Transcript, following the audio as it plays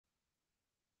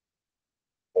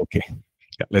Okay.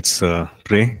 Yeah, let's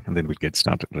pray and then we'll get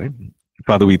started, right?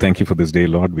 Father, we thank you for this day,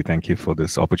 Lord. We thank you for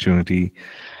this opportunity,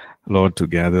 Lord, to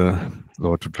gather,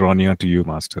 Lord, to draw near to you,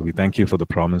 Master. We thank you for the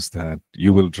promise that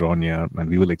you will draw near and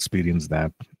we will experience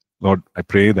that. Lord, I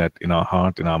pray that in our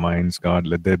heart, in our minds, God,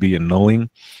 let there be a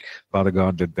knowing. Father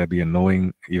God, let there be a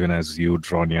knowing even as you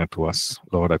draw near to us.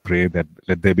 Lord, I pray that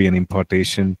let there be an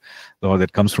impartation, Lord,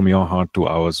 that comes from your heart to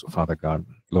ours, Father God.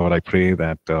 Lord, I pray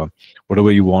that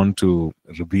whatever you want to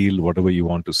reveal, whatever you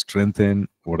want to strengthen,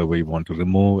 whatever you want to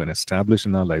remove and establish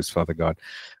in our lives, Father God,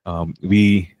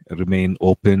 we remain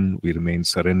open, we remain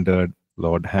surrendered.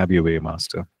 Lord, have your way,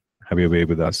 Master. Have your way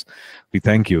with us. We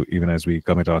thank you even as we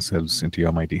commit ourselves into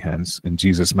your mighty hands. In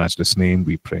Jesus' matchless name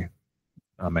we pray.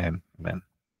 Amen. Amen.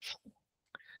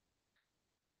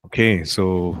 Okay,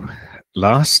 so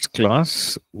last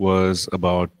class was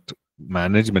about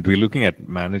management. We're looking at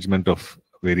management of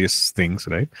various things,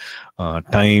 right?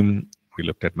 Time, we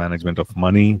looked at management of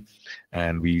money,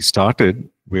 and we started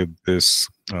with this,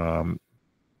 with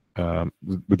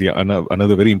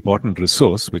another very important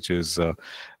resource, which is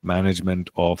management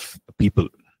of people,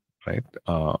 right?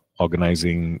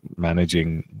 Organizing,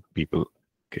 managing people.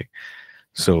 Okay,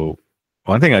 so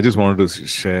one thing I just wanted to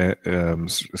share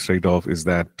straight off is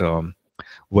that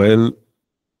while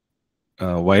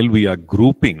we are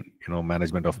grouping,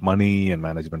 management of money and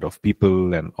management of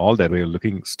people and all that, we're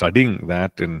studying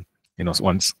that in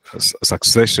one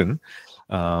succession,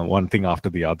 one thing after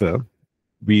the other.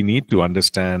 We need to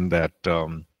understand that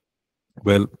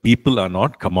well, people are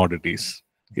not commodities.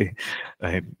 Okay,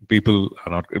 people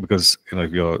are not, because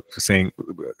if you're saying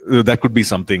that could be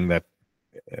something that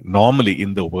normally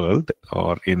in the world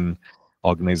or in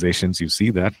organizations, you see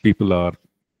that people are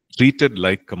treated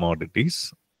like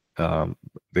commodities.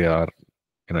 They are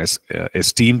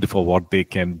esteemed for what they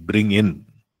can bring in,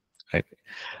 right,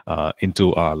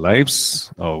 into our lives,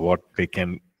 or what they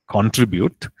can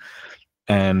contribute.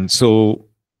 And so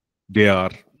they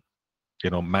are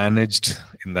managed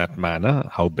in that manner.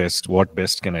 What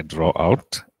best can I draw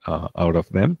out of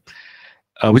them,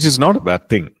 which is not a bad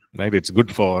thing, right? It's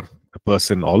good for a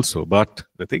person also. But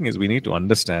the thing is, we need to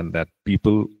understand that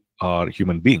people are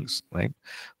human beings, right?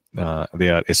 They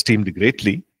are esteemed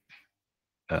greatly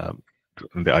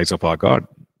in the eyes of our God,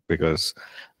 because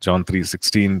John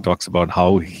 3:16 talks about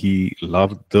how he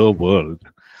loved the world,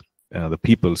 the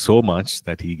people, so much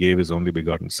that he gave his only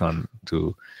begotten Son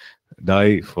to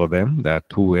die for them, that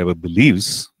whoever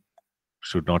believes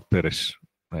should not perish,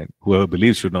 right? Whoever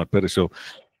believes should not perish. So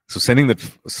sending that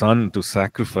Son to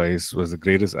sacrifice was the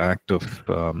greatest act of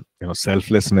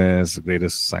selflessness, the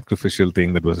greatest sacrificial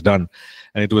thing that was done,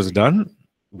 and it was done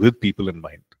with people in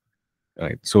mind,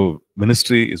 right? So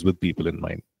ministry is with people in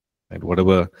mind, and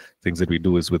whatever things that we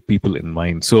do is with people in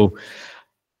mind. So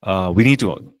we need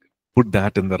to put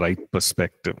that in the right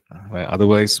perspective, right?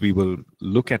 Otherwise we will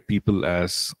look at people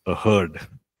as a herd,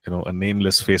 a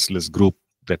nameless, faceless group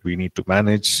that we need to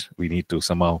manage. We need to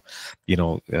somehow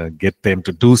get them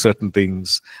to do certain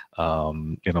things.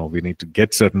 We need to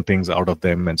get certain things out of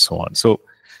them, and so on. So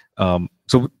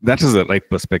that is the right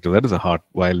perspective. That is the heart.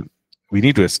 While we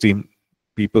need to esteem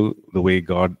people the way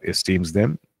God esteems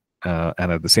them,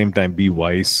 and at the same time be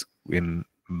wise in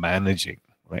managing,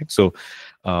 right?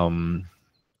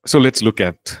 So let's look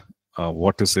at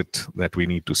what is it that we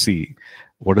need to see.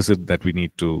 What is it that we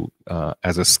need to,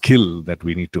 as a skill that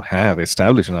we need to have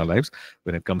established in our lives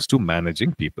when it comes to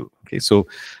managing people? Okay, so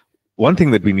one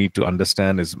thing that we need to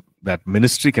understand is that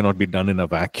ministry cannot be done in a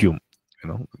vacuum.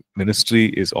 Ministry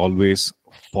is always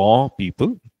for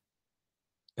people.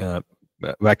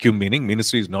 Vacuum meaning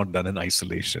ministry is not done in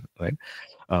isolation, right?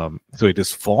 So it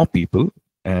is for people,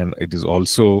 and it is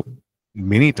also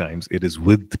many times it is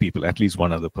with people, at least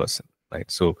one other person, right?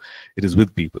 So it is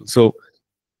with people. So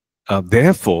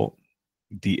therefore,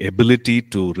 the ability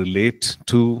to relate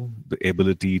to, the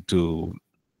ability to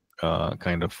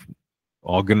kind of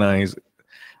organize,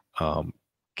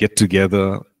 get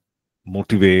together,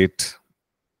 motivate,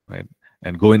 right,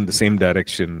 and go in the same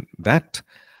direction, that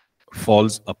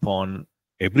falls upon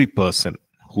every person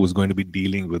who is going to be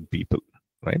dealing with people,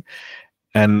 right?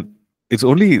 And it's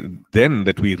only then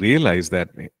that we realize that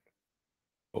there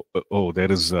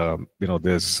is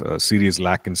there's a serious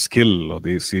lack in skill, or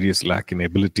there's serious lack in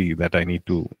ability that I need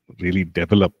to really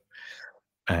develop.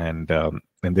 And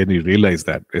then you realize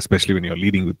that, especially when you're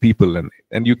leading with people,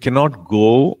 and you cannot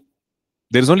go,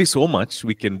 there's only so much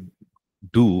we can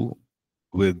do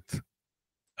with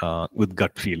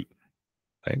gut feel,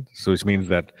 right? So which means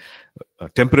that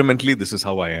temperamentally, this is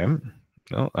how I am.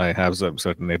 I have some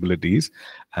certain abilities,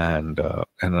 and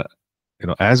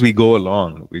as we go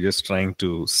along, we're just trying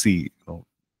to see,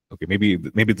 Okay, maybe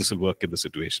this will work in the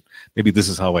situation. Maybe this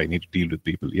is how I need to deal with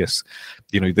people. Yes,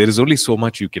 there is only so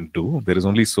much you can do. There is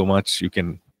only so much you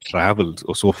can travel,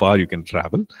 or so far you can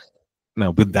travel.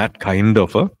 Now, with that kind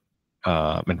of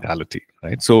a mentality,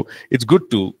 right? So it's good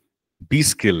to be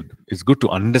skilled. It's good to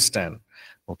understand.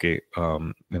 Okay,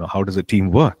 how does a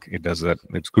team work?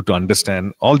 It's good to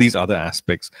understand all these other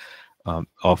aspects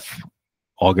of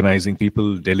organizing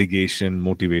people, delegation,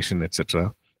 motivation,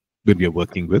 etc. when we are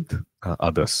working with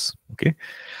others. Okay,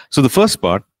 so the first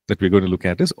part that we're going to look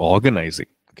at is organizing.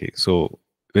 Okay, so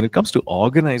when it comes to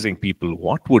organizing people,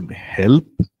 what would help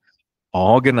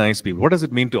organize people? What does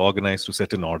it mean to organize? To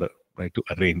set in order, right? To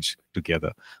arrange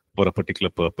together for a particular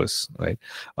purpose, right?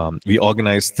 We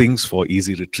organize things for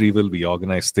easy retrieval. We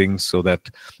organize things so that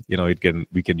we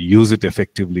can use it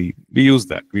effectively. We use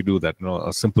that. We do that.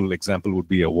 A simple example would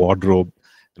be a wardrobe.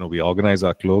 We organize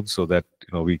our clothes so that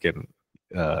we can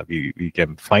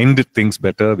find things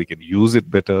better. We can use it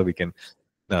better. We can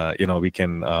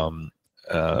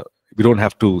we don't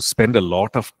have to spend a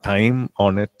lot of time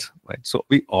on it, right? So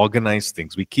we organize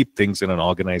things. We keep things in an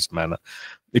organized manner.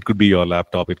 It could be your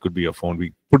laptop. It could be your phone.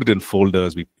 We put it in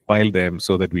folders. We file them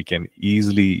so that we can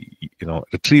easily,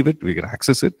 retrieve it. We can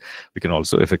access it. We can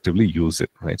also effectively use it,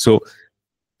 right? So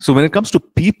when it comes to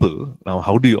people, now,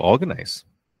 how do you organize,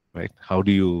 right? How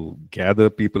do you gather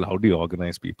people? How do you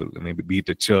organize people? Maybe be it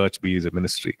a church, be it a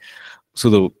ministry.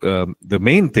 So the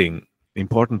main thing,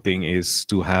 important thing, is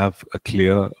to have a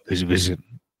clear vision,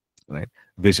 right?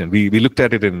 Vision. We looked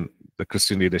at it in the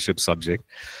Christian leadership subject,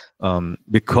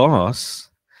 because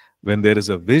when there is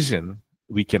a vision,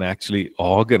 we can actually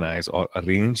organize or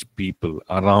arrange people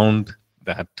around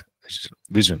that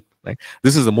vision, right?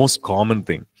 This is the most common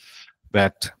thing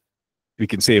that we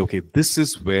can say, okay, this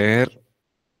is where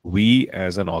we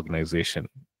as an organization,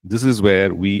 this is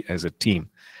where we as a team,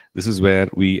 this is where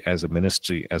we as a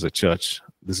ministry, as a church,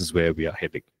 this is where we are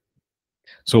heading.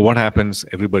 So what happens?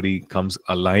 Everybody comes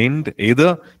aligned.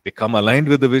 Either they come aligned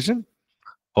with the vision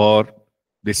or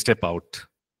they step out.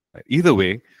 Either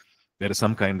way, there is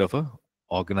some kind of a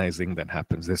organizing that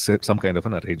happens. There's some kind of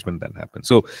an arrangement that happens.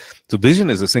 So vision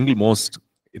is the single most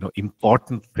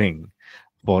important thing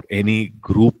for any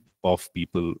group of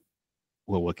people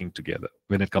who are working together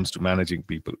when it comes to managing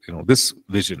people. This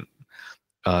vision,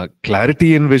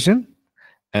 clarity in vision,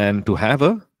 and to have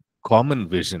a common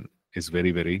vision is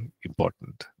very, very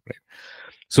important, right?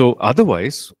 So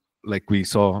otherwise, like we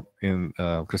saw in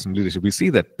Christian leadership, we see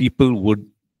that people would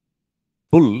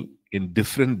pull in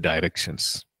different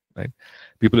directions, right?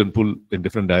 People pull in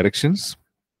different directions,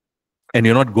 and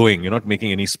you're not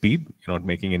making any speed, you're not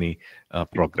making any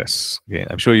progress. Okay?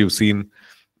 I'm sure you've seen,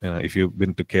 if you've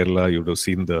been to Kerala, you would have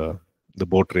seen the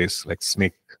boat race, like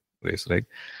snake race, right?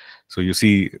 So you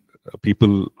see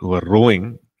people who are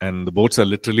rowing, and the boats are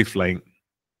literally flying,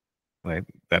 right?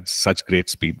 That's such great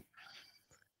speed.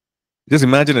 Just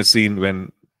imagine a scene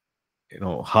when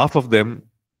half of them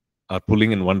are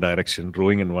pulling in one direction,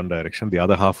 rowing in one direction, the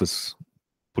other half is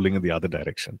pulling in the other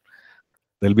direction.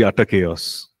 There'll be utter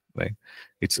chaos, right?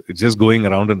 It's just going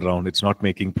around and around. It's not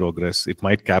making progress. It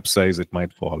might capsize, it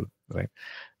might fall, right?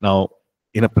 Now,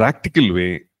 in a practical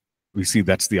way, we see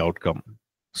that's the outcome.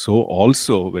 So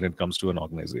also when it comes to an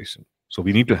organization. So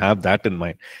we need to have that in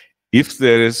mind. If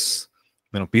there is,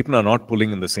 people are not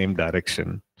pulling in the same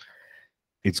direction,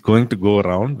 it's going to go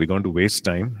around. We're going to waste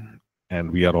time.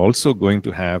 And we are also going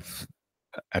to have,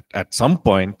 at some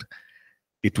point,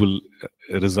 it will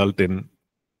result in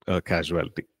a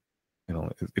casualty.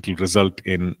 It will result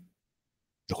in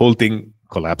the whole thing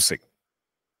collapsing.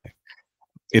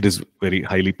 It is very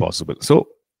highly possible. So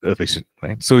a vision,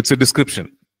 right? So it's a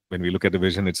description. When we look at the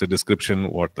vision, it's a description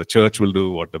what the church will do,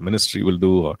 what the ministry will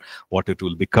do, or what it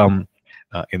will become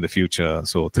in the future.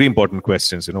 So 3 important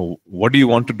questions. What do you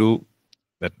want to do?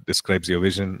 That describes your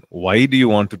vision. Why do you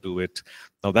want to do it?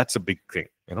 Now that's a big thing.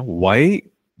 Why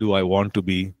do I want to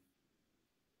be,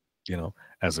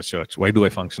 as a church? Why do I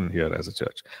function here as a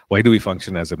church? Why do we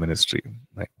function as a ministry?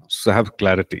 Right? So have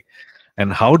clarity.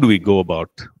 And how do we go about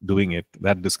doing it?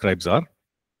 That describes our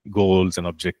goals and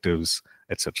objectives,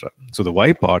 etc. So the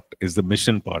why part is the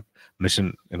mission part.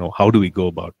 Mission, how do we go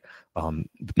about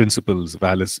the principles,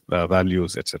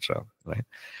 values, etc. Right?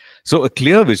 So a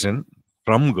clear vision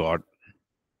from God,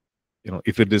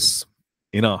 if it is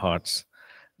in our hearts,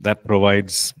 that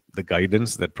provides the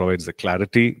guidance, that provides the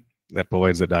clarity, that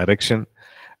provides the direction,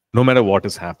 no matter what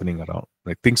is happening around.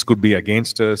 Like things could be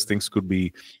against us, things could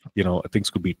be, things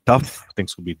could be tough,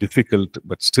 things could be difficult,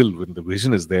 but still when the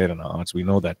vision is there in our hearts, we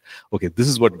know that, okay, this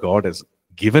is what God has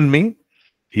given me,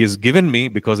 He has given me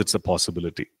because it's a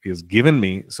possibility. He has given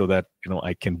me so that,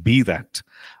 I can be that.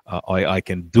 I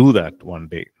can do that one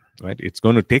day, right? It's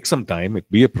going to take some time. It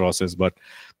be a process, but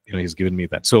He's given me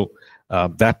that. So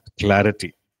that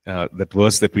clarity, that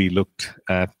verse that we looked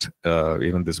at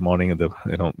even this morning in the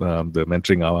the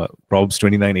mentoring hour, Proverbs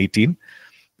 29:18,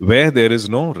 where there is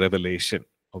no revelation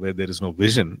or where there is no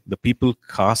vision, the people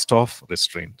cast off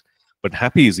restraint. But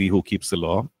happy is he who keeps the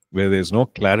law, where there is no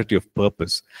clarity of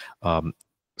purpose.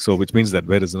 So which means that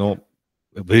where there is no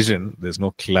vision, there's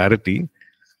no clarity,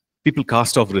 people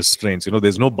cast off restraints.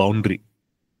 There's no boundary.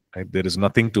 Right? There is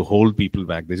nothing to hold people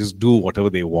back. They just do whatever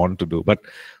they want to do. But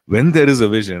when there is a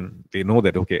vision, they know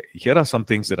that, okay, here are some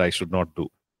things that I should not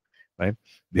do. Right?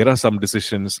 There are some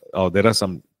decisions, or there are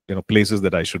some places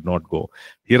that I should not go.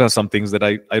 Here are some things that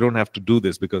I don't have to do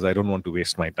this because I don't want to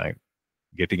waste my time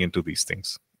getting into these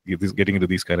things, getting into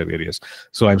these kind of areas.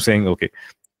 So I'm saying, okay,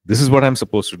 this is what I'm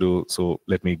supposed to do. So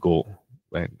let me go.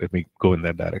 Right? Let me go in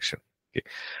that direction. Okay.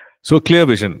 So a clear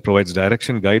vision provides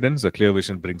direction, guidance. A clear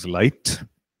vision brings light,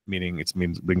 meaning it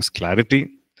brings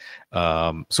clarity.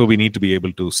 So we need to be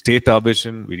able to state our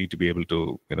vision. We need to be able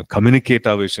to communicate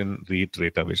our vision,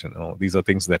 reiterate our vision. These are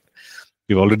things that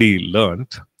we've already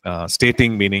learned.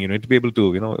 Stating, meaning you need to be able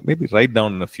to maybe write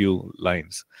down a few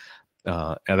lines,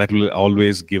 and that will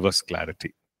always give us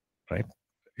clarity, right?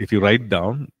 If you write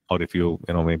down, or if you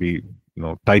maybe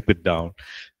type it down,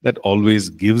 that always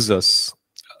gives us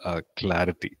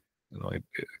clarity,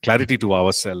 clarity to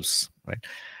ourselves, right?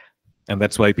 And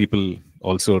that's why people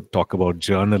also talk about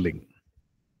journaling.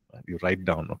 You write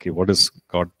down, okay, what has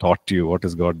God taught you? What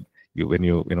is God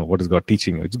what is God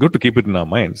teaching you? It's good to keep it in our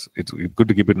minds. It's good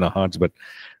to keep it in our hearts. But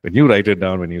when you write it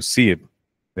down, when you see it,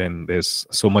 then there's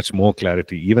so much more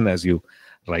clarity, even as you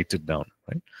write it down,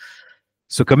 right?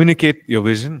 So communicate your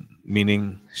vision,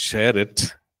 meaning share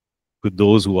it with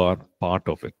those who are part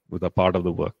of it, with a part of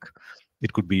the work.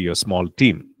 It could be a small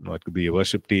team, it could be a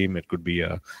worship team, it could be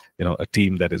a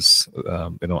team that is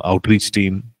outreach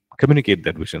team. Communicate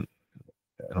that vision.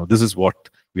 This is what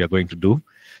we are going to do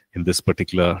in this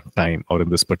particular time or in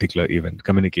this particular event.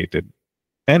 Communicate it,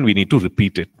 and we need to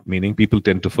repeat it. Meaning, people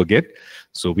tend to forget,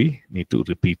 so we need to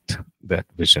repeat that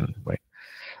vision. Right.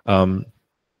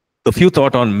 A few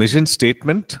thought on mission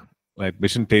statement. Right.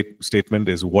 Mission statement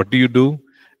is what do you do,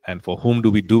 and for whom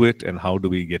do we do it, and how do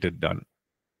we get it done.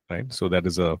 Right. So that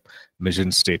is a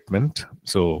mission statement.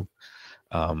 So,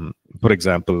 for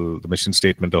example, the mission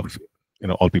statement of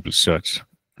All People's Church.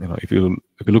 If you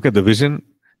look at the vision,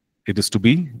 it is to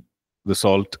be the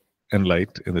salt and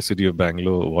light in the city of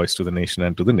Bangalore, a voice to the nation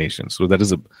and to the nation. So that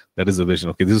is a vision.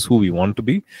 Okay, this is who we want to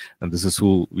be, and this is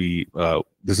who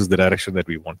this is the direction that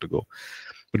we want to go.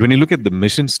 But when you look at the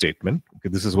mission statement, okay,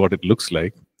 this is what it looks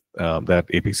like. That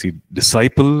APC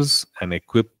disciples and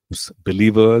equips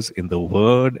believers in the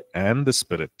Word and the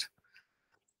Spirit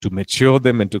to mature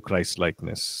them into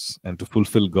Christ-likeness and to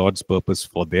fulfill God's purpose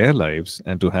for their lives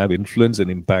and to have influence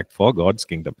and impact for God's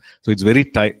kingdom. So it's very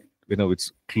tight,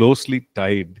 it's closely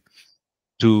tied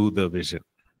to the vision.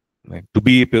 Right? To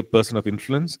be a person of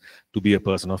influence, to be a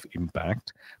person of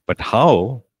impact. But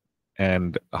how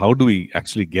do we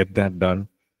actually get that done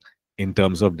in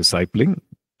terms of discipling,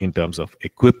 in terms of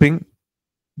equipping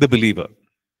the believer,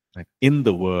 right, in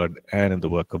the Word and in the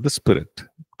work of the Spirit,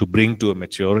 to bring to a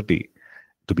maturity,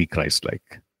 to be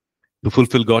Christ-like, to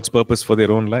fulfill God's purpose for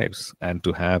their own lives, and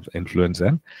to have influence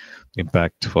and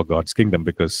impact for God's kingdom,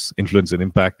 because influence and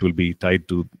impact will be tied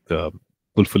to the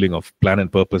fulfilling of plan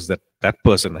and purpose that that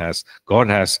person has, God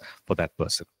has for that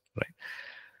person, right?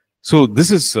 So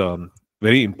this is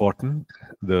very important,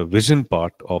 the vision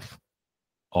part of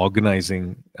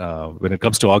organizing, when it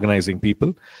comes to organizing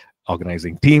people,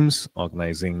 organizing teams,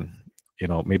 organizing,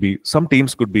 maybe some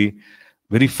teams could be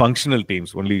very functional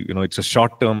teams. Only, it's a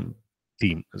short-term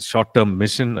team, a short-term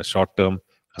mission, a short-term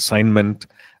assignment,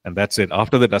 and that's it.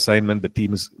 After that assignment, the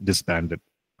team is disbanded.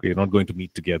 We're not going to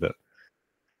meet together.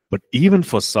 But even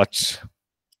for such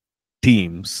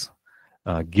teams,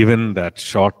 given that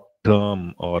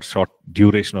short-term or short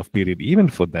duration of period, even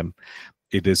for them,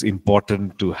 it is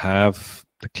important to have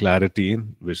the clarity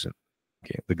in vision.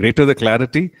 Okay, the greater the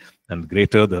clarity and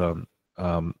greater the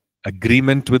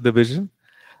agreement with the vision,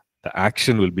 the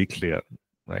action will be clear,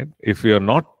 right? If we are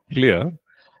not clear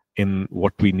in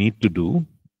what we need to do,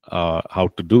 how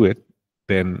to do it,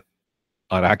 then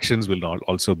our actions will not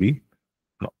also be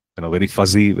very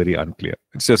fuzzy, very unclear.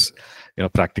 It's just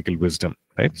practical wisdom,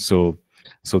 right? So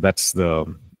that's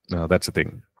the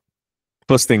thing.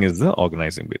 First thing is the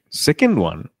organizing bit. Second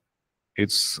one,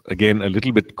 it's again a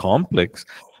little bit complex.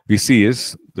 We see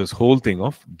is this whole thing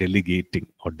of delegating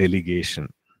or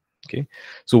delegation. Okay,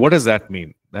 so what does that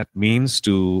mean? That means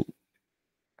to,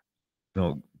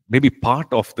 maybe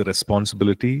part of the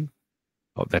responsibility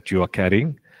that you are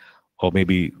carrying, or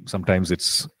maybe sometimes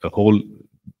it's a whole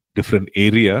different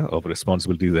area of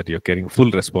responsibility that you're carrying,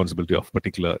 full responsibility of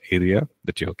particular area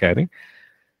that you're carrying,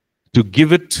 to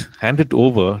give it, hand it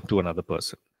over to another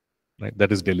person. Right?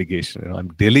 That is delegation. I'm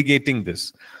delegating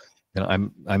this.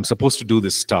 I'm supposed to do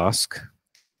this task,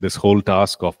 this whole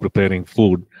task of preparing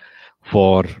food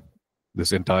for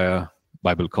this entire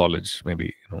Bible college,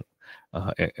 maybe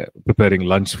preparing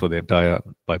lunch for the entire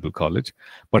Bible college,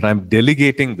 but I'm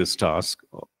delegating this task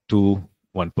to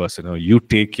one person. You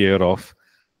take care of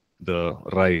the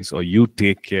rice, or you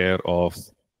take care of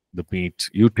the meat,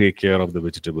 you take care of the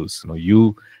vegetables.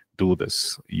 You do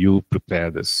this, you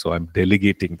prepare this. So I'm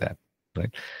delegating that,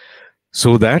 right?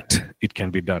 So that it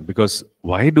can be done. Because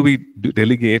why do we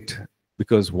delegate?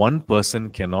 Because one person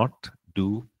cannot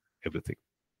do everything.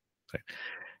 Right?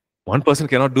 One person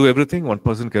cannot do everything. One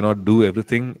person cannot do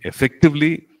everything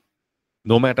effectively,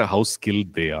 no matter how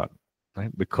skilled they are.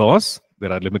 Right? Because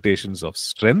there are limitations of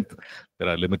strength, there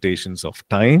are limitations of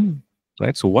time.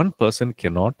 Right? So one person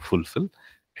cannot fulfill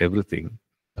everything.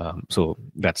 So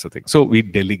that's the thing. So we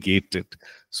delegate it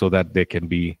so that there can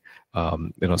be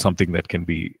something that can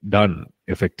be done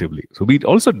effectively. So we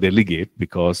also delegate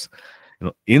because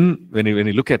when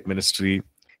you look at ministry,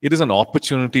 it is an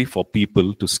opportunity for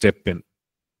people to step in.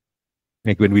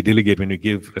 Like when we delegate, when we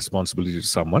give responsibility to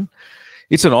someone,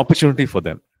 it's an opportunity for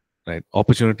them, right?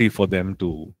 Opportunity for them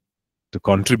to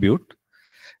contribute.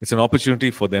 It's an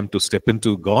opportunity for them to step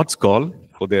into God's call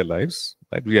for their lives,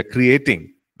 right? We are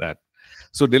creating that.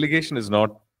 So delegation is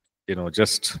not,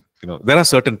 just, there are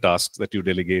certain tasks that you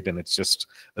delegate and it's just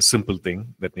a simple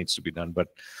thing that needs to be done. But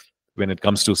when it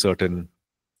comes to certain,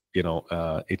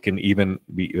 it can even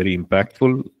be very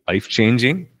impactful,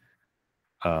 life-changing,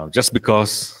 just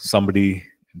because somebody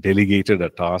delegated a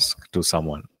task to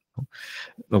someone.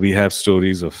 We have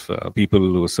stories of people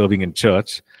who are serving in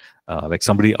church, like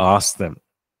somebody asked them,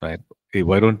 right, hey,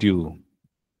 why don't you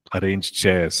arrange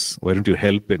chairs? Why don't you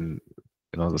help in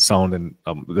the sound and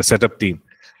the setup team?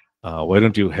 Why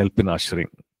don't you help in ushering?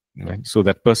 Right? So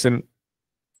that person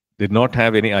did not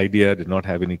have any idea, did not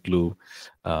have any clue,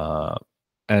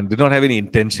 and did not have any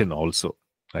intention also.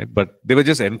 Right? But they were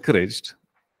just encouraged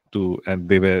to, and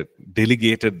they were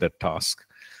delegated that task.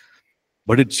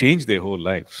 But it changed their whole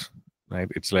life. Right?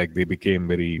 It's like they became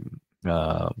very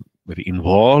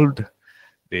involved.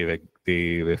 They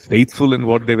were faithful in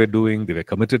what they were doing. They were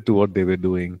committed to what they were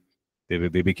doing.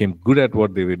 They became good at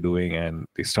what they were doing, and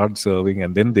they started serving.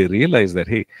 And then they realized that,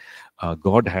 hey,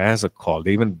 God has a call.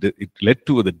 It led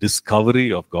to the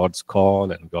discovery of God's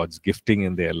call and God's gifting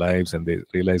in their lives. And they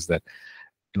realized that,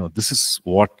 this is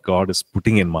what God is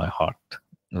putting in my heart.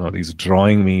 He's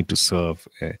drawing me to serve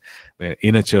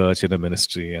in a church, in a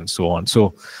ministry, and so on.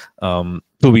 So,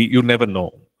 you never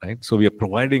know, right? So we are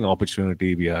providing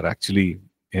opportunity. We are actually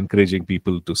encouraging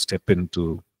people to step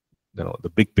into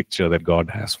the big picture that God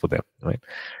has for them, right?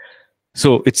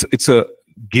 So it's a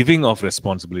giving of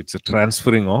responsibility. It's a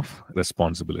transferring of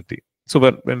responsibility. So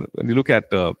when you look at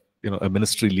a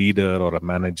ministry leader or a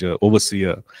manager,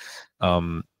 overseer,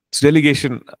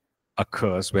 delegation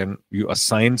occurs when you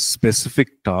assign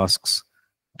specific tasks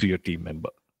to your team member,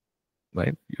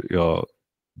 right? You're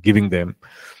giving them.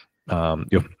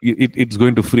 It's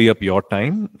going to free up your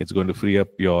time. It's going to free up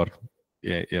your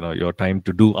time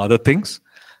to do other things.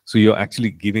 So you're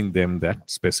actually giving them that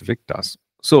specific task.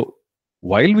 So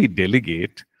while we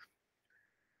delegate,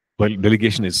 while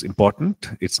delegation is important,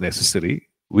 it's necessary,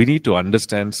 we need to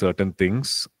understand certain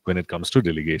things when it comes to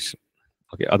delegation.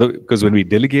 Okay, because when we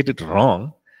delegate it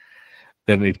wrong,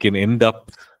 then it can end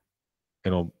up,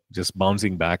 just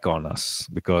bouncing back on us.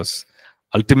 Because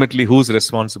ultimately, who's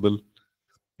responsible?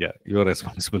 Yeah, you're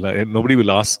responsible. Nobody will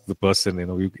ask the person,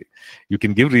 you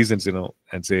can give reasons,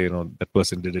 and say, that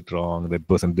person did it wrong, that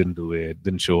person didn't do it,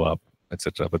 didn't show up,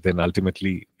 etc. But then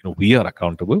ultimately, we are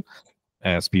accountable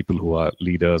as people who are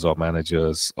leaders or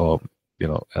managers or,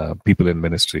 people in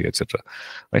ministry, etc.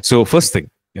 Right? So first thing,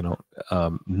 know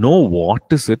what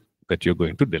is it that you're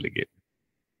going to delegate.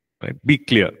 Right? Be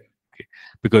clear. Okay?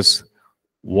 Because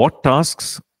what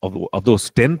tasks of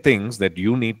those 10 things that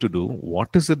you need to do, what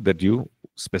is it that you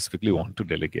specifically want to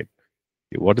delegate?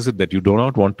 What is it that you do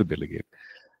not want to delegate?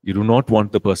 You do not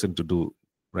want the person to do,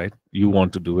 right? You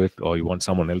want to do it, or you want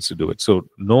someone else to do it. So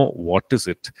know what is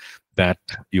it that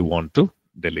you want to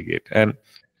delegate. And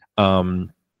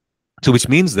so which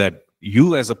means that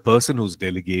you as a person who's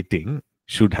delegating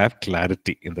should have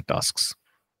clarity in the tasks,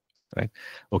 right?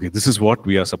 Okay, this is what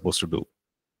we are supposed to do.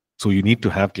 So you need to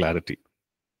have clarity.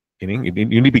 You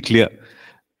need to be clear.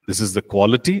 This is the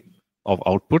quality of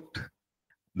output.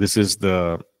 This is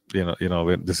the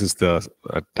this is the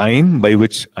time by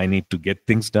which I need to get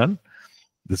things done.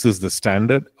 This is the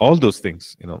standard. All those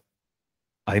things,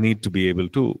 I need to be able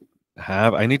to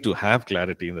I need to have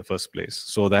clarity in the first place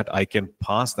so that I can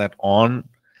pass that on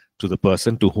to the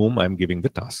person to whom I'm giving the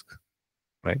task,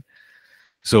 right?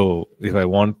 So if I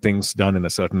want things done in a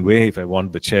certain way, if I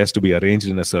want the chairs to be arranged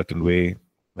in a certain way,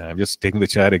 I'm just taking the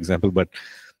chair example, but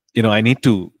I need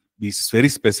to be very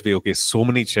specific. Okay, so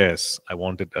many chairs, I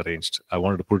want it arranged. I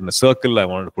wanted to put it in a circle. I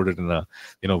wanted to put it in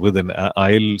a, within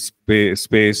aisle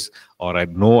space, or I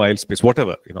no aisle space,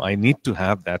 whatever. I need to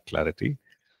have that clarity,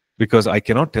 because I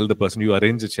cannot tell the person, you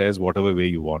arrange the chairs whatever way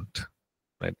you want,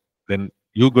 right? Then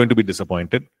you're going to be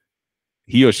disappointed.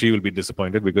 He or she will be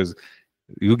disappointed because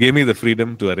you gave me the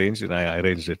freedom to arrange, and I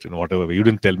arranged it in whatever way. You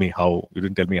didn't tell me how. You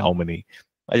didn't tell me how many.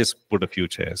 I just put a few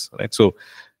chairs, right? So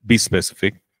be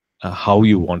specific how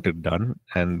you want it done,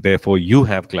 and therefore you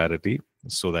have clarity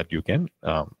so that you can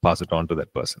pass it on to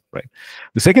that person, right?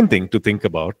 The second thing to think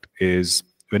about is,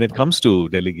 when it comes to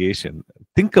delegation,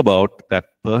 think about that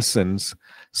person's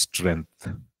strength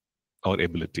or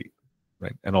ability,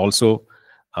 right? And also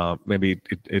maybe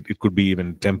it could be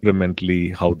even temperamentally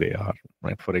how they are,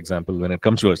 right? For example, when it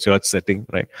comes to a church setting,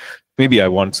 right? Maybe I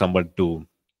want someone to,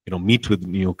 meet with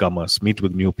newcomers, meet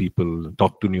with new people,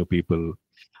 talk to new people,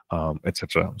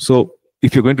 etc. So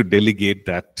if you're going to delegate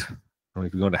that,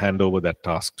 if you're going to hand over that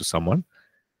task to someone,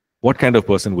 what kind of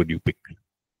person would you pick?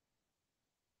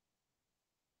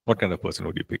 What kind of person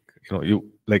would you pick?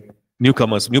 You like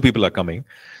newcomers, new people are coming,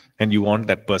 and you want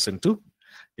that person to,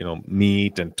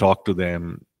 meet and talk to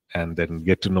them, and then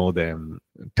get to know them,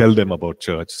 tell them about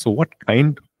church. So what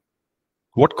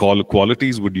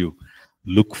qualities would you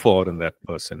look for in that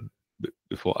person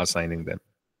before assigning them?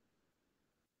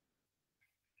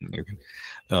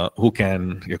 Who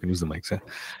can, you can use the mic, sir.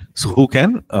 So who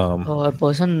can? A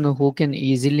person who can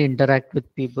easily interact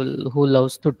with people, who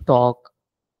loves to talk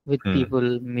with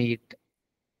people, meet.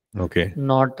 Okay.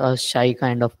 Not a shy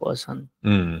kind of person.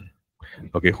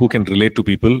 Okay. Who can relate to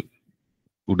people,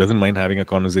 who doesn't mind having a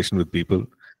conversation with people,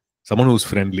 someone who's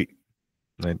friendly,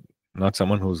 right? Not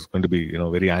someone who's going to be,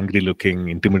 very angry looking,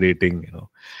 intimidating,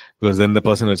 because then the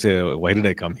person will say, why did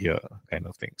I come here, kind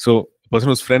of thing. So a person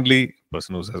who's friendly,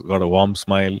 person who's got a warm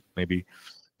smile, maybe,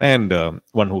 and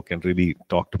one who can really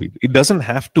talk to people. It doesn't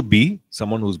have to be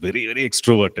someone who's very, very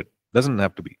extroverted. Doesn't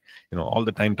have to be, all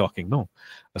the time talking. No,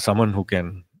 someone who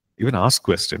can even ask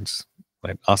questions,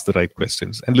 right? Ask the right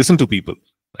questions and listen to people,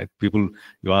 right? People,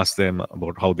 you ask them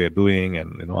about how they're doing,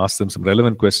 and ask them some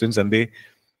relevant questions, and they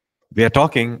are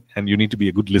talking, and you need to be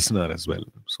a good listener as well.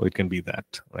 So it can be that,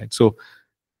 right? So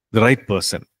the right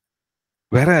person.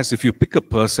 Whereas if you pick a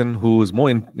person who is more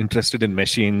interested in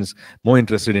machines, more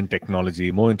interested in technology,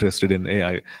 more interested in,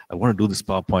 hey, I want to do this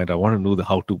PowerPoint, I want to know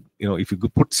how to, if you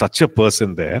could put such a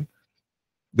person there,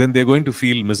 then they're going to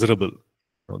feel miserable.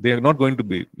 They're not going to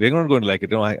like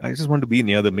it. I just want to be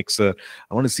near the mixer.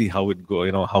 I want to see how it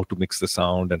go, how to mix the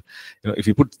sound. And, if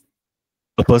you put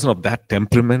a person of that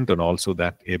temperament and also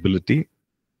that ability,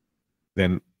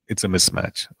 then it's a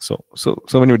mismatch. So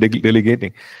when you're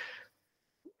delegating,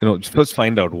 first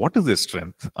find out what is their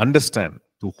strength, understand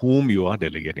to whom you are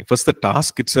delegating. First, the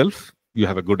task itself, you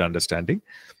have a good understanding.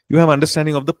 You have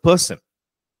understanding of the person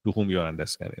to whom you are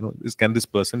understanding. Can this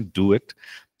person do it?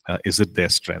 Is it their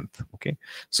strength? Okay.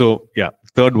 So yeah,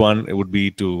 third one, it would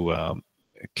be to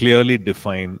clearly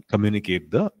communicate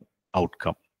the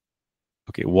outcome.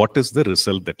 Okay, what is the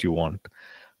result that you want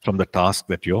from the task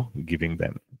that you're giving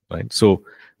them, right? So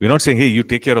we're not saying, hey, you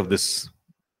take care of this.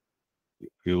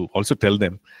 You also tell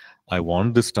them, I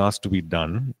want this task to be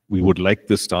done. We would like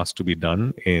this task to be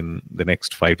done in the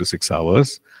next 5 to 6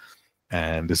 hours.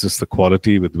 And this is the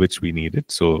quality with which we need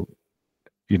it. So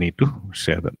you need to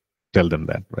tell them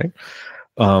that, right?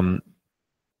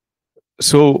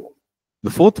 So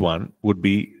the fourth one would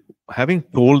be having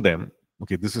told them,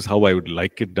 okay, this is how I would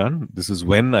like it done. This is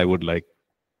when I would like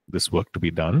this work to be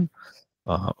done,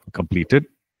 completed.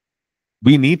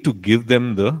 We need to give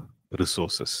them the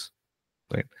resources,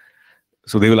 right?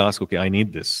 So they will ask, okay, I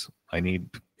need this. I need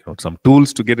some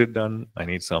tools to get it done. I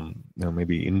need some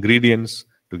maybe ingredients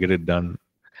to get it done.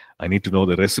 I need to know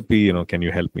the recipe. Can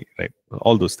you help me? Right?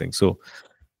 All those things. So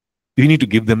we need to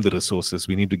give them the resources.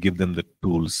 We need to give them the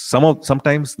tools.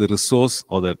 Sometimes the resource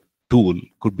or the tool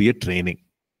could be a training.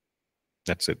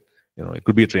 That's it. It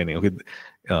could be a training. Okay,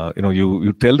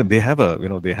 you tell them they have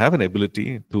they have an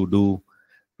ability to do.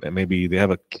 Maybe they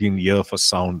have a keen ear for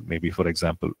sound. Maybe, for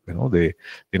example, they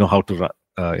know how to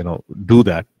do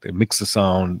that. They mix the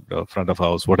sound, front of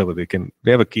house, whatever they can.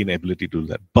 They have a keen ability to do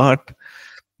that. But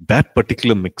that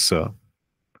particular mixer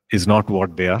is not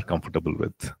what they are comfortable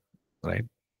with, right?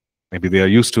 Maybe they are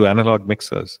used to analog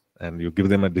mixers, and you give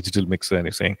them a digital mixer and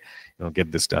you're saying,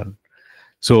 get this done.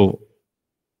 So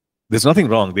there's nothing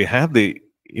wrong. They have the,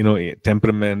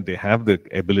 temperament, they have the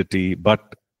ability,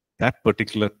 but that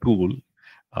particular tool,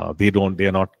 they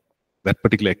are not, that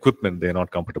particular equipment, they're not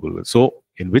comfortable with. So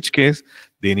in which case,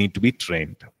 they need to be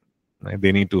trained. Right?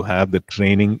 They need to have the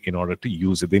training in order to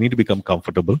use it. They need to become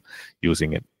comfortable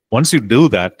using it. Once you do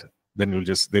that, then they'll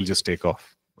just take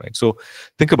off. Right? So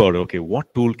think about it. Okay,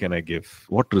 what tool can I give?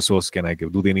 What resource can I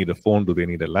give? Do they need a phone? Do they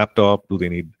need a laptop? Do they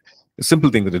need a simple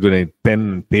thing? Do they need pen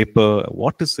and paper?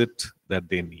 What is it that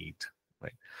they need?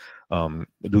 Right?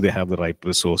 Do they have the right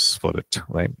resource for it?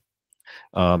 Right?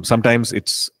 Sometimes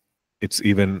it's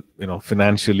even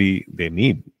financially they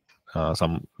need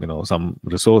some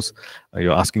resource.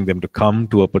 You're asking them to come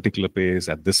to a particular place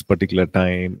at this particular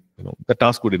time. The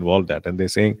task would involve that, and they're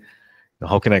saying,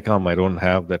 how can I come? I don't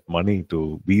have that money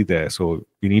to be there. So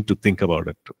we need to think about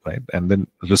it, right? And then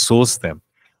resource them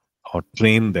or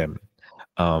train them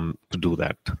to do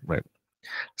that, right?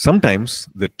 Sometimes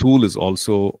the tool is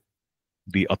also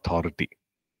the authority.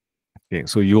 Okay,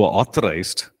 so you are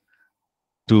authorized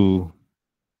to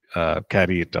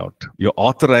carry it out. You're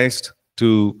authorized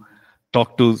to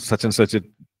talk to such and such a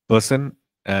person,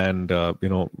 and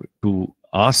to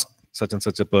ask such and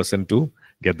such a person to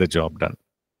get the job done.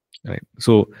 Right.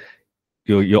 So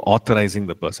you're authorizing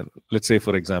the person. Let's say,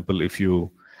 for example, if you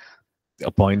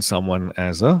appoint someone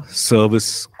as a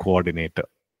service coordinator,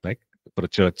 like for a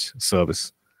church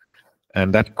service,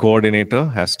 and that coordinator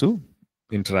has to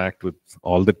interact with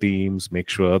all the teams, make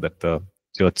sure that the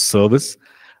church service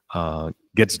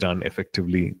gets done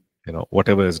effectively.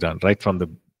 Whatever is done, right from the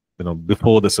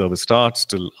before the service starts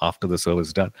till after the service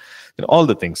is done. All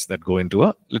the things that go into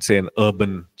a, let's say, an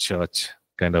urban church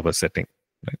kind of a setting.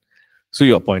 Right? So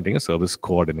you're appointing a service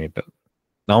coordinator.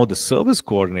 Now the service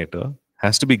coordinator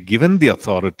has to be given the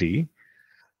authority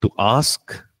to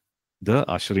ask the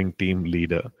ushering team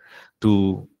leader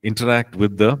to interact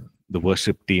with the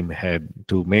worship team head,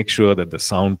 to make sure that the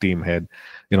sound team head,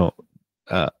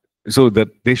 so that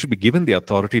they should be given the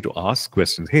authority to ask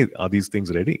questions. Hey, are these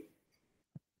things ready?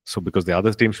 So because the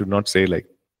other team should not say like,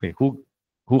 hey, who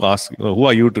asked, who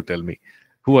are you to tell me?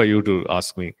 Who are you to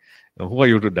ask me? Who are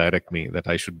you to direct me that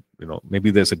I should,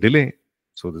 maybe there's a delay.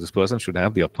 So this person should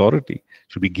have the authority,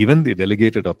 should be given the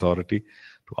delegated authority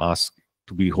to ask,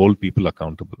 to hold people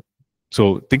accountable.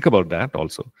 So think about that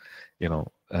also.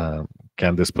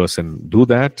 Can this person do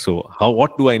that? So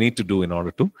what do I need to do in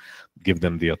order to give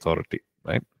them the authority,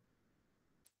 right?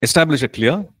 Establish a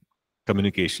clear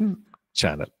communication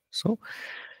channel. So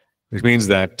which means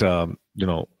that,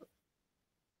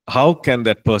 how can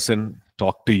that person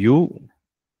talk to you?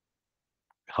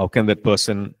 How can that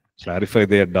person clarify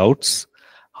their doubts?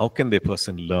 How can that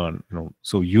person learn?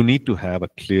 So you need to have a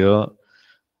clear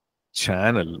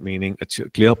channel, meaning a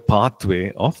clear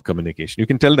pathway of communication. You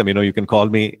can tell them, you can call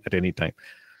me at any time.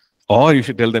 Or you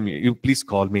should tell them, you please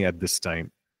call me at this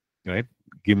time, right?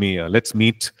 Give me, let's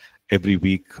meet every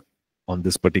week on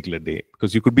this particular day.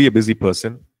 Because you could be a busy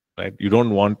person, right? You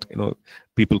don't want,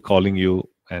 people calling you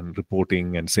and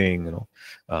reporting and saying,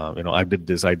 I did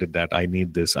this, I did that, I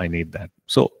need this, I need that.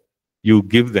 So you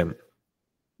give them,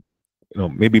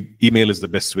 maybe email is the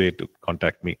best way to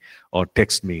contact me, or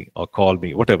text me, or call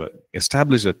me, whatever.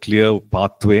 Establish a clear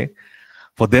pathway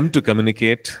for them to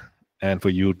communicate and for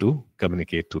you to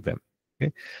communicate to them.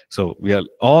 Okay? So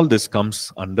all this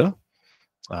comes under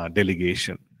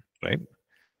delegation, right?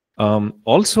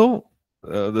 Also,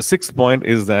 the sixth point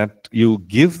is that you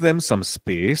give them some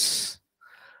space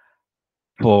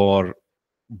for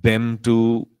them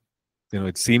to,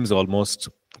 it seems almost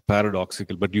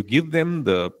paradoxical, but you give them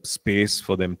the space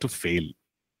for them to fail.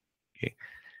 Okay?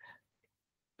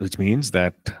 Which means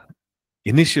that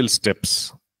initial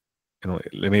steps,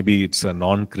 maybe it's a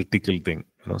non-critical thing,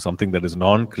 something that is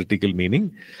non-critical,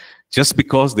 meaning just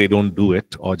because they don't do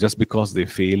it or just because they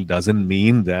fail doesn't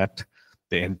mean that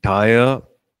the entire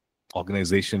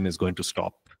organization is going to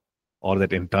stop or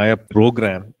that entire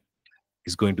program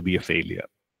is going to be a failure,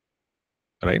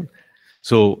 right?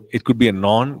 So it could be a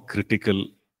non-critical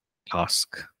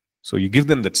task. So you give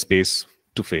them that space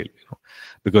to fail,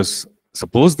 because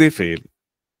suppose they fail,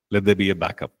 let there be a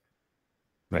backup,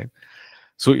 right?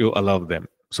 So you allow them.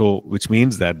 So which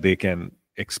means that they can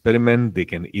experiment, they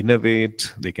can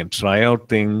innovate, they can try out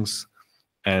things,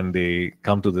 and they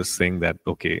come to this thing that,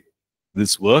 okay,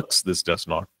 this works, this does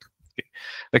not. Okay.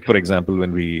 Like for example,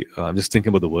 when we, I'm just thinking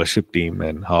about the worship team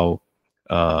and how,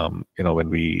 when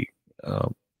we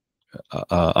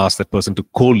ask that person to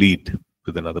co-lead,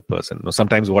 with another person.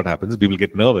 Sometimes what happens, people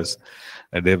get nervous,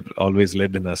 and they've always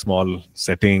led in a small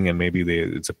setting, and maybe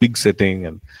it's a big setting,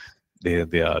 and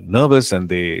they are nervous, and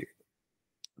they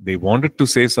wanted to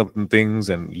say certain things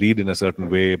and lead in a certain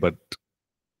way, but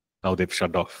now they've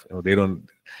shut off. They've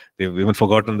even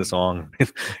forgotten the song.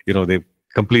 They've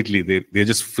completely, they're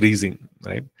just freezing,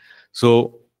 right?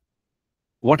 So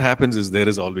what happens is there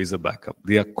is always a backup.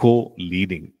 They are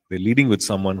co-leading. They're leading with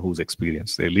someone who's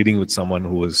experienced. They're leading with someone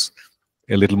who is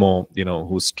a little more,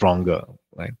 who's stronger,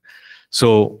 right?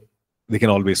 So they can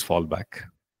always fall back.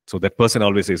 So that person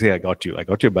always says, hey, I got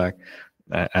your back,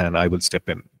 and I will step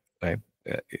in, right?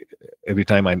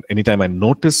 Anytime I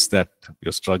notice that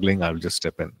you're struggling, I will just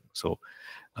step in. So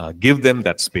give them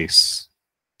that space.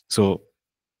 So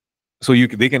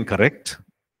they can correct,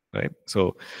 right?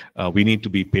 So we need to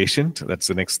be patient. That's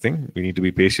the next thing. We need to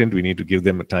be patient. We need to give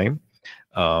them a time.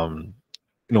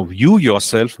 You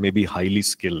yourself may be highly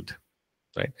skilled,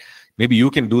 right? Maybe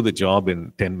you can do the job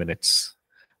in 10 minutes,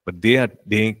 but they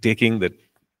taking the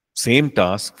same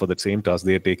task. For the same task,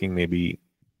 they are taking maybe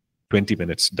 20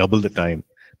 minutes, double the time,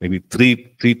 maybe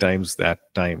three times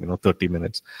that time, 30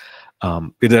 minutes.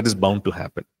 That is bound to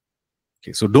happen.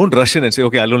 Okay, so don't rush in and say,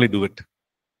 okay, I'll only do it.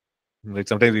 Like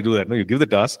sometimes we do that. No, you give the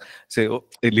task, say, oh,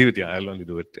 hey, leave it, yeah, I'll only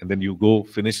do it. And then you go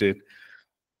finish it.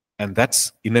 And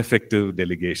that's ineffective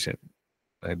delegation,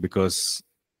 right? Because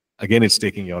again, it's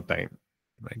taking your time,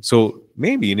 right? So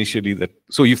maybe initially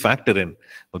so you factor in,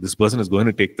 this person is going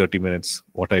to take 30 minutes,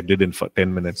 what I did in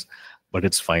 10 minutes, but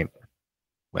it's fine,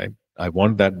 right? I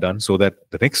want that done so that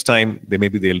the next time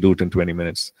they'll do it in 20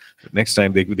 minutes. Next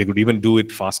time they could even do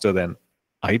it faster than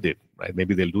I did, right?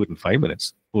 Maybe they'll do it in 5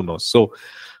 minutes. Who knows? So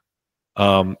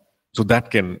that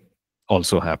can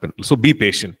also happen. So be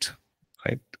patient,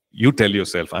 right? You tell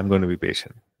yourself, I'm going to be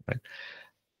patient, right?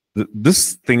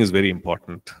 This thing is very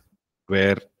important,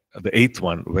 where the eighth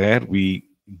one, where we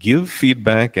give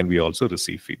feedback and we also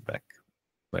receive feedback,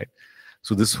 right?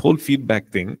 So this whole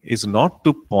feedback thing is not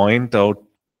to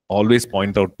always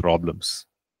point out problems,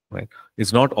 right?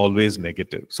 It's not always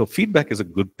negative. So feedback is a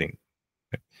good thing,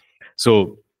 right?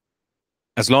 So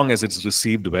as long as it's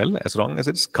received well, as long as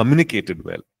it's communicated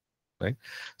well, right?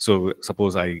 So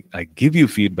suppose I give you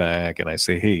feedback and I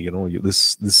say, hey,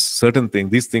 this certain thing,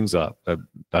 these things are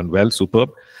done well,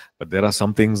 superb, but there are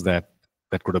some things that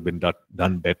could have been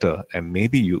done better, and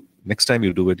maybe next time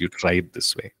you do it, you try it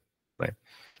this way, right?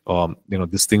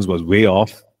 This thing was way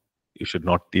off, you should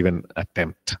not even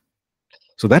attempt.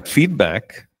 So that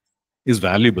feedback is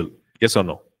valuable, yes or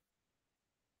no?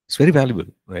 It's very valuable,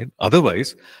 right?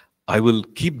 Otherwise, I will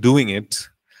keep doing it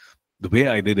the way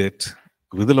I did it,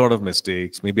 with a lot of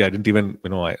mistakes. Maybe I didn't even,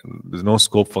 there's no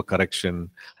scope for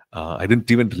correction. I didn't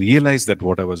even realize that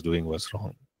what I was doing was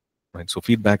wrong, right? So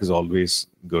feedback is always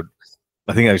good.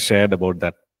 I think I shared about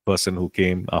that person who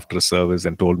came after a service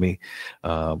and told me,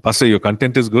 Pastor, your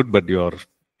content is good, but your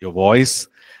voice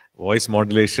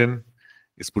modulation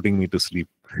is putting me to sleep,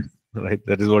 right?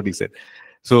 That is what he said.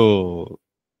 So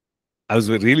I was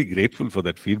really grateful for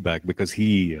that feedback, because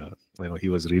he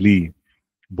was really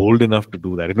bold enough to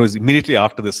do that. It was immediately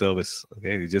after the service.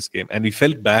 Okay, he just came, and he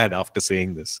felt bad after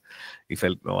saying this. He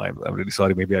felt, no, I'm really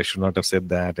sorry. Maybe I should not have said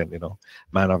that. And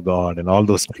man of God, and all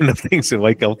those kind of things. So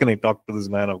how can I talk to this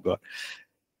man of God?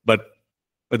 But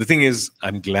the thing is,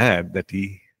 I'm glad that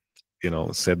he,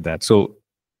 said that. So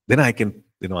then I can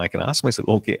ask myself,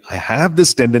 okay, I have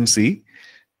this tendency,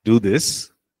 do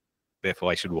this,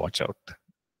 therefore I should watch out.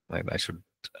 Right?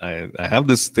 I have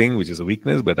this thing which is a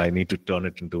weakness, but I need to turn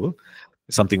it into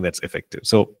something that's effective.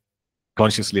 So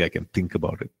consciously I can think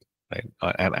about it,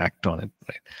 right? And act on it,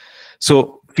 right?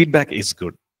 So feedback is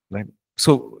good, right?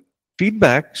 So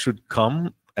feedback should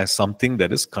come as something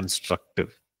that is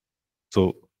constructive.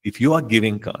 So if you are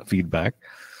giving feedback,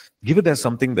 give it as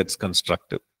something that's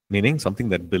constructive, meaning something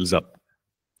that builds up,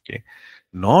 okay?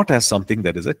 Not as something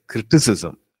that is a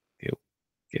criticism.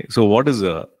 Okay, so what is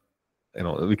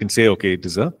we can say, okay, it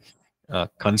is a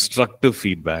constructive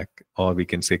feedback, or we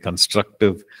can say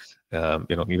constructive,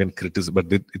 even criticism,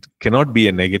 but it cannot be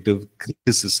a negative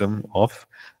criticism of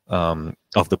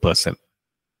the person,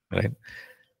 right?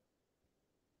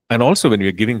 And also, when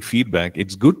we're giving feedback,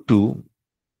 it's good to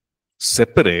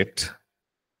separate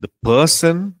the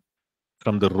person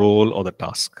from the role or the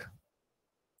task.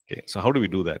 Okay, so how do we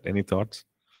do that? Any thoughts?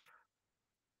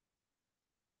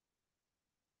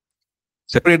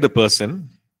 Separate the person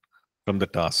from the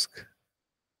task.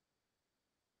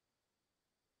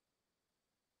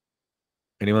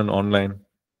 Anyone online?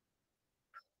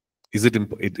 Is it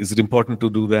important to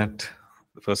do that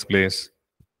in the first place?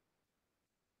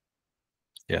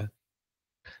 Yeah.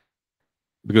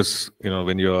 Because,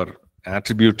 when you're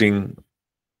attributing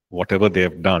whatever they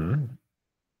have done,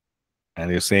 and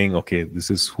you're saying, okay,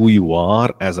 this is who you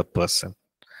are as a person.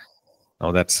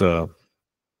 Now that's a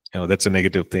that's a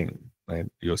negative thing, right?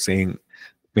 You're saying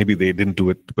maybe they didn't do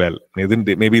it well.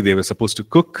 Maybe they were supposed to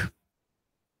cook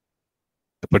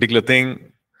a particular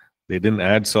thing. They didn't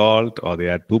add salt, or they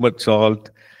add too much salt.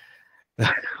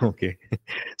 Okay.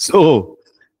 So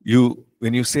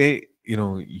when you say,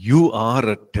 you are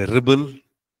a terrible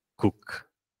cook,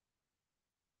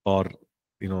 or,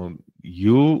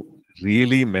 you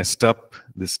really messed up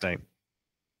this time.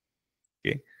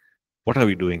 Okay. What are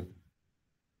we doing?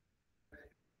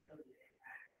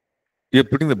 You're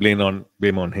putting the blame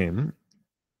on him.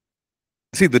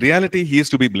 See, the reality, he is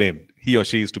to be blamed. He or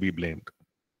she is to be blamed.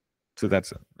 So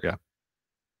that's, yeah.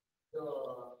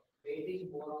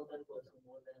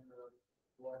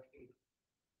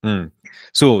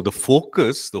 So the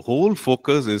whole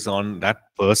focus is on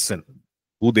that person,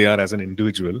 who they are as an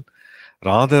individual,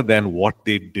 rather than what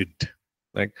they did.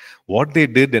 Like what they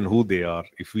did and who they are,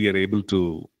 if we are able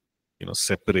to,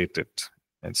 separate it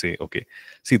and say, okay,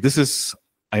 see,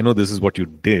 I know this is what you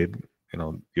did.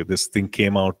 This thing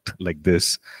came out like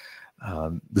this.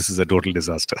 This is a total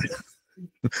disaster,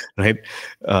 right?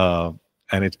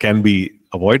 And it can be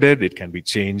avoided, it can be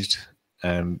changed,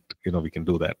 and we can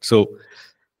do that. So,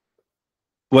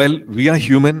 well, we are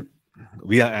human.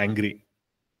 We are angry.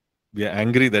 We are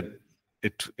angry that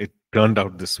it turned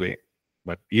out this way.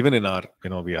 But even in our,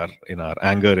 we are in our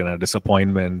anger, in our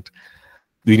disappointment,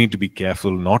 we need to be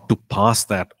careful not to pass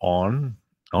that on,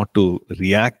 not to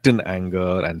react in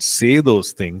anger and say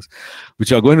those things,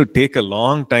 which are going to take a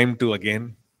long time to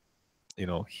again,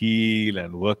 heal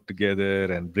and work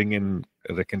together and bring in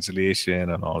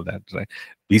reconciliation and all that, right?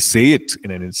 We say it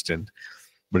in an instant,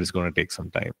 but it's going to take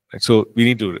some time. Right? So we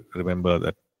need to remember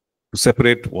that, to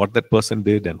separate what that person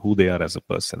did and who they are as a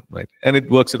person, right? And it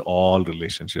works in all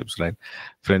relationships, right?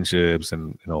 Friendships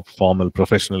and formal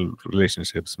professional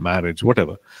relationships, marriage,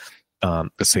 whatever. The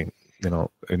same.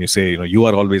 When you say, you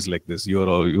are always like this, you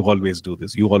always do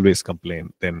this, you always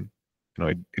complain, then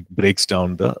it breaks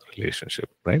down the relationship,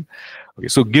 right? Okay,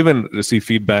 so give and receive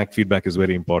feedback. Feedback is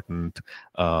very important.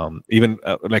 Even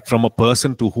like from a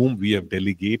person to whom we have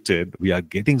delegated, we are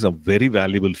getting some very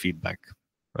valuable feedback,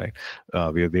 right?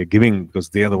 They're giving, because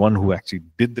they are the one who actually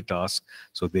did the task,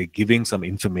 so they're giving some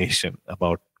information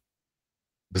about,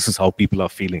 this is how people are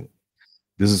feeling,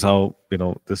 this is how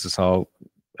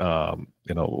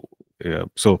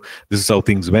so this is how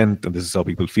things went, and this is how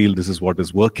people feel, this is what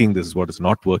is working, this is what is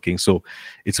not working. So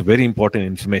it's a very important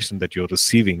information that you're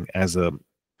receiving as a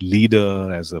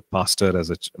leader, as a pastor,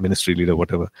 as a ministry leader,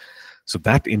 whatever. So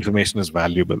that information is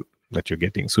valuable that you're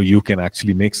getting. So you can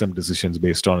actually make some decisions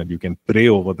based on it. You can pray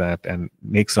over that and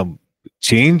make some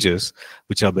changes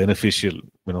which are beneficial,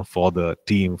 for the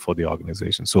team, for the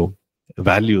organization. So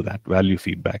value that, value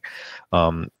feedback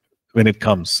when it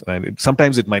comes. And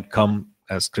sometimes it might come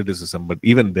as criticism, but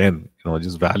even then,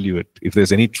 just value it. If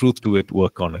there's any truth to it,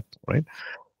 work on it, right?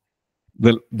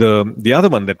 Well, the other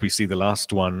one that we see, the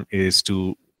last one, is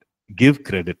to give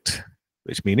credit,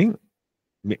 which means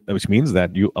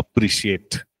that you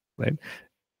appreciate, right?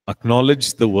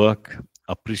 Acknowledge the work,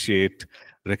 appreciate,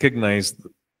 recognize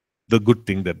the good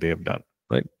thing that they have done,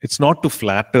 right? It's not to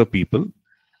flatter people.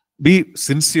 Be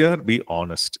sincere, be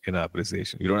honest in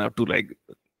appreciation. You don't have to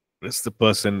press the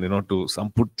person, to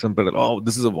put some, oh,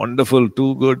 this is a wonderful,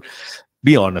 too good.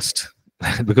 Be honest,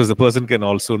 because the person can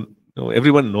also,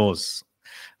 everyone knows,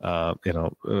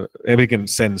 everyone can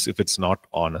sense if it's not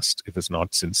honest, if it's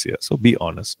not sincere. So be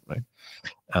honest, right?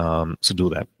 So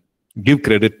do that. Give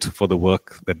credit for the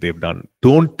work that they've done.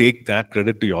 Don't take that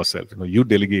credit to yourself. You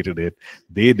delegated it,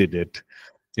 they did it.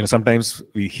 Sometimes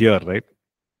we hear, right,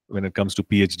 when it comes to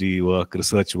PhD work,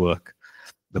 research work,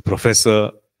 the professor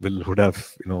would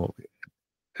have,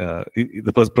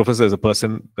 the professor is a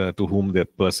person to whom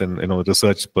that person,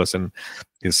 research person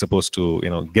is supposed to,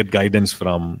 get guidance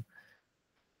from.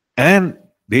 And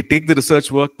they take the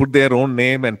research work, put their own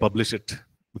name and publish it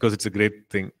because it's a great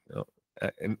thing.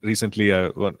 And recently,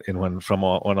 in one from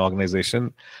one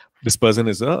organization, this person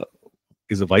is a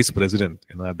vice president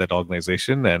at that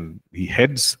organization, and he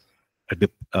heads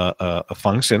a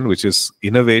function which is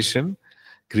innovation,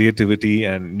 creativity,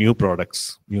 and new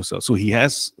products, new stuff. So he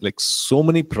has so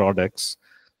many products.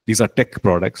 These are tech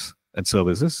products and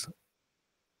services.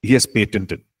 He has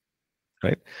patented,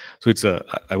 right? So it's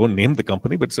I won't name the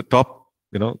company, but it's a top,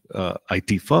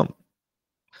 IT firm.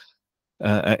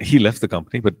 He left the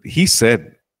company, but he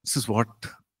said this is what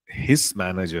his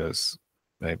managers,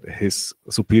 right, his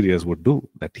superiors would do.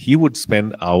 That he would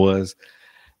spend hours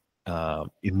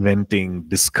inventing,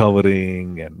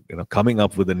 discovering, and coming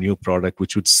up with a new product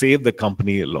which would save the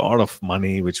company a lot of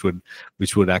money, which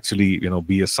would actually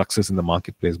be a success in the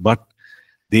marketplace. But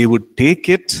they would take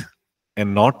it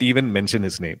and not even mention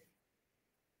his name.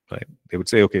 Right? They would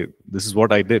say, "Okay, this is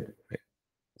what I did." Right?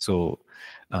 So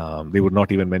they would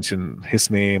not even mention his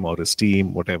name or his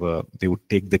team, whatever. They would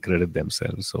take the credit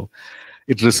themselves. So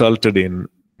it resulted in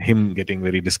him getting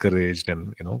very discouraged,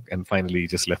 and and finally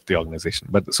just left the organization.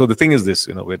 But so the thing is this,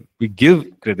 when we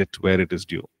give credit where it is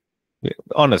due, we're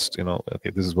honest,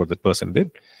 okay, this is what that person did,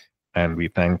 and we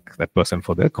thank that person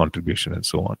for their contribution and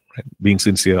so on. Right? Being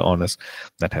sincere, honest,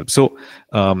 that helps. So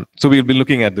so we'll be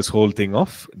looking at this whole thing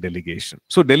of delegation.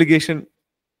 So delegation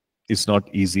is not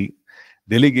easy.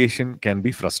 Delegation can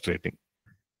be frustrating.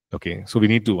 Okay, so we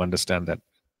need to understand that.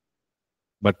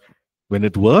 But when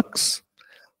it works,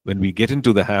 when we get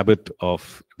into the habit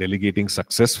of delegating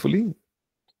successfully,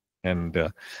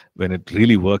 and when it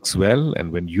really works well,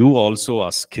 and when you also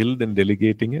are skilled in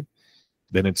delegating it,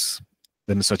 then it's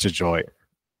such a joy,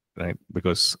 right?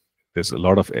 Because there's a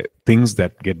lot of things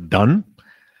that get done.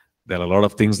 There are a lot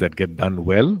of things that get done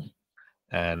well,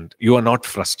 and you are not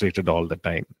frustrated all the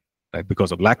time, right?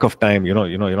 Because of lack of time, you're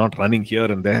not running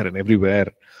here and there and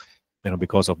everywhere.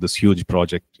 Because of this huge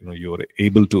project, you're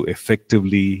able to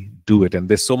effectively do it, and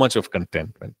there's so much of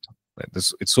contentment. Right?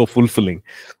 It's so fulfilling,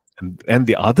 and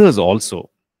the others also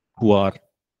who are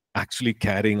actually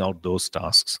carrying out those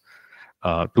tasks,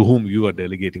 to whom you are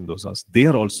delegating those tasks, they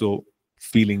are also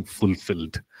feeling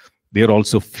fulfilled. They are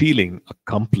also feeling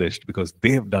accomplished because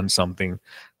they have done something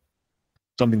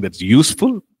that's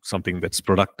useful, something that's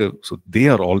productive. So they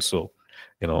are also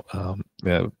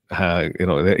they're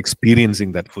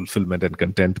experiencing that fulfillment and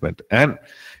contentment. And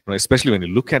especially when you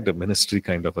look at the ministry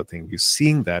kind of a thing, you're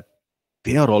seeing that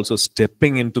they are also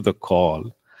stepping into the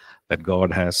call that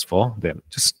God has for them.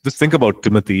 Just think about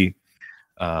Timothy,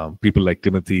 people like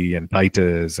Timothy and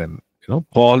Titus, and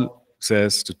Paul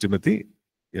says to Timothy,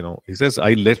 he says,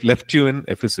 I left you in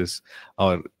Ephesus,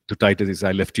 or to Titus, he says,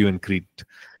 I left you in Crete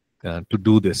to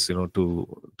do this,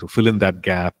 to fill in that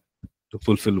gap, to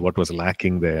fulfill what was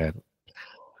lacking there.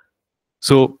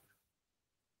 So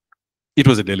it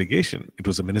was a delegation. It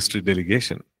was a ministry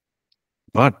delegation.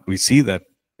 But we see that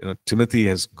Timothy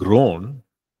has grown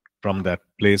from that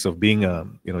place of being a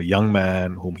young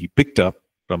man whom he picked up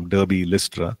from Derbe,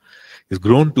 Lystra. He's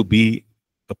grown to be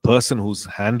a person who's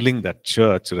handling that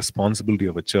church, responsibility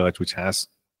of a church which has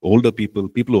older people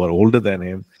who are older than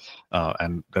him,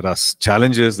 and there are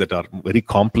challenges that are very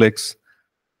complex.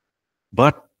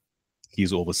 But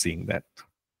he's overseeing that,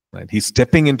 right? He's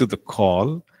stepping into the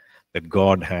call that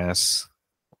God has,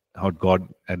 how God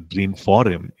had dreamed for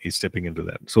him. He's stepping into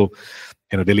that. So,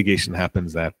 delegation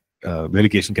happens that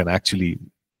delegation can actually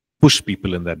push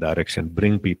people in that direction,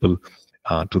 bring people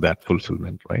to that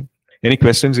fulfillment, right? Any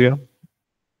questions here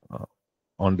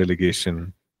on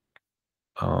delegation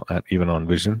and even on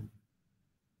vision?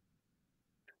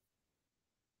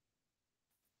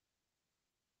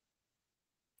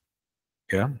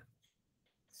 Yeah.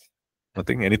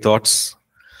 Nothing? Any thoughts?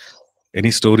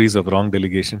 Any stories of wrong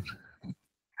delegation?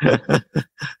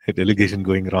 Delegation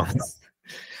going wrong.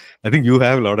 I think you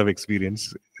have a lot of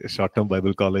experience. Short-term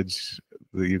Bible College,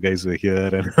 you guys were here,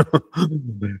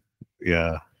 and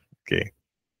yeah, okay,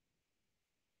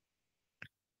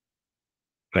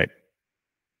 right.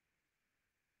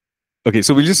 Okay,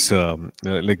 so we'll just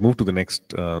move to the next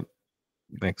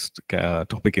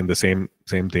topic in the same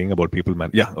thing about people.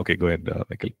 Yeah, okay, go ahead,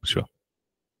 Michael. Sure.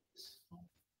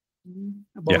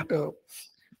 About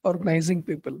organizing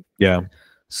people. Yeah.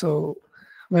 So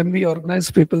when we organize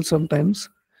people, sometimes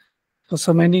for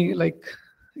so many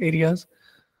areas,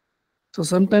 so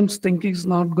sometimes thinking is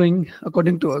not going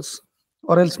according to us,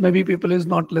 or else maybe people is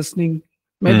not listening,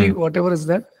 maybe whatever is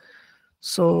that.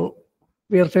 So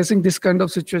we are facing this kind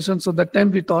of situation. So that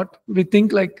time we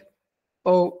think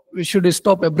oh, we should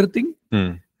stop everything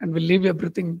and we leave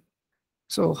everything.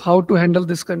 So how to handle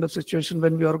this kind of situation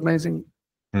when we are organizing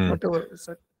whatever is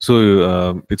that?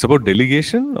 So it's about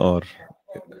delegation or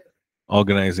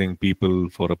organizing people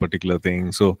for a particular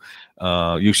thing. So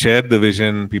you shared the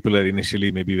vision. People are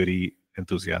initially maybe very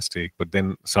enthusiastic, but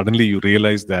then suddenly you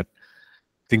realize that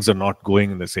things are not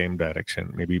going in the same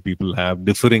direction. Maybe people have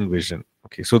differing vision.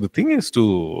 Okay, so the thing is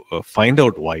to find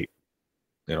out why.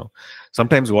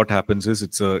 Sometimes what happens is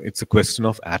it's a question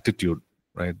of attitude,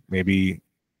 right? Maybe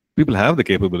people have the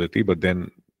capability, but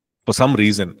then for some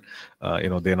reason,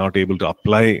 they're not able to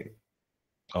apply,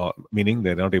 meaning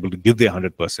they're not able to give their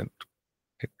 100%.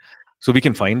 So we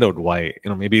can find out why.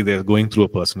 Maybe they're going through a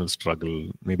personal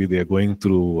struggle. Maybe they're going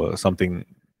through something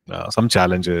some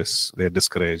challenges, they're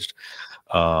discouraged.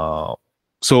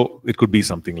 So it could be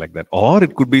something like that, or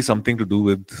it could be something to do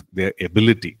with their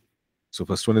ability. So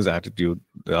first one is attitude,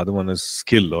 the other one is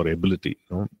skill or ability.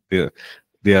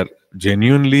 They are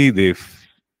genuinely,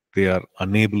 they are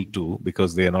unable to,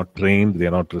 because they are not trained, they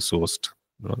are not resourced.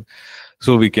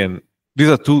 So these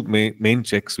are two main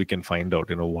checks we can find out,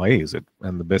 why is it?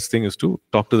 And the best thing is to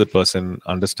talk to the person,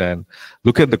 understand,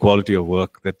 look at the quality of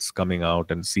work that's coming out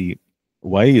and see,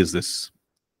 why is this?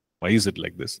 Why is it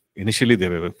like this? Initially, they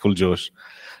were full josh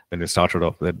when they started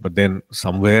off that, but then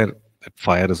somewhere that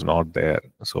fire is not there.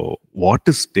 So what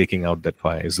is taking out that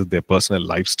fire? Is it their personal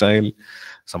lifestyle?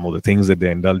 Some of the things that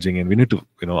they're indulging in? We need to,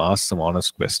 ask some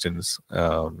honest questions,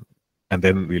 and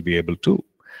then we'll be able to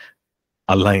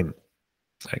align,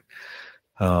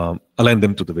 right? Align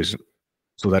them to the vision.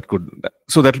 So that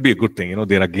will be a good thing.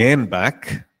 They're again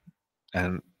back,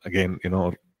 and again,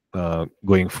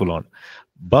 going full on.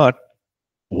 But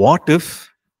what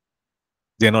if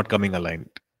they're not coming aligned?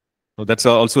 So that's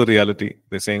also a reality.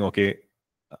 They're saying, okay,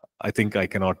 I think I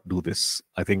cannot do this.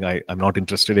 I think I'm not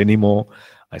interested anymore.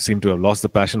 I seem to have lost the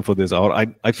passion for this, or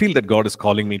I feel that God is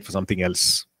calling me for something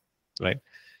else, right?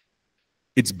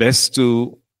 It's best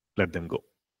to let them go.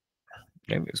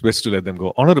 And it's best to let them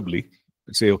go honorably.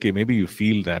 Say, okay, maybe you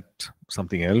feel that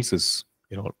something else is,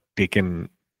 taken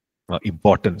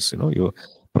importance, your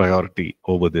priority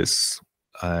over this.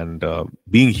 And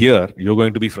being here, you're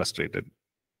going to be frustrated.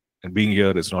 And being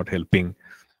here is not helping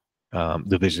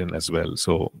the vision as well.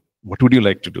 So what would you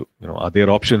like to do? Are there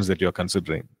options that you're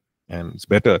considering? And it's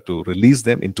better to release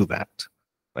them into that,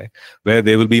 right? Where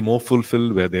they will be more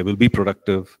fulfilled, where they will be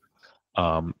productive,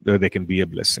 where they can be a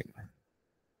blessing.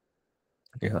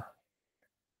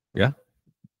 Yeah.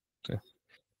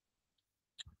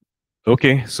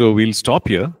 Okay, so we'll stop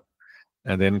here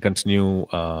and then continue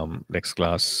next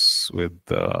class with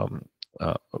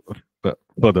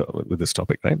further with this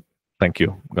topic, right? Thank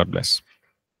you. God bless.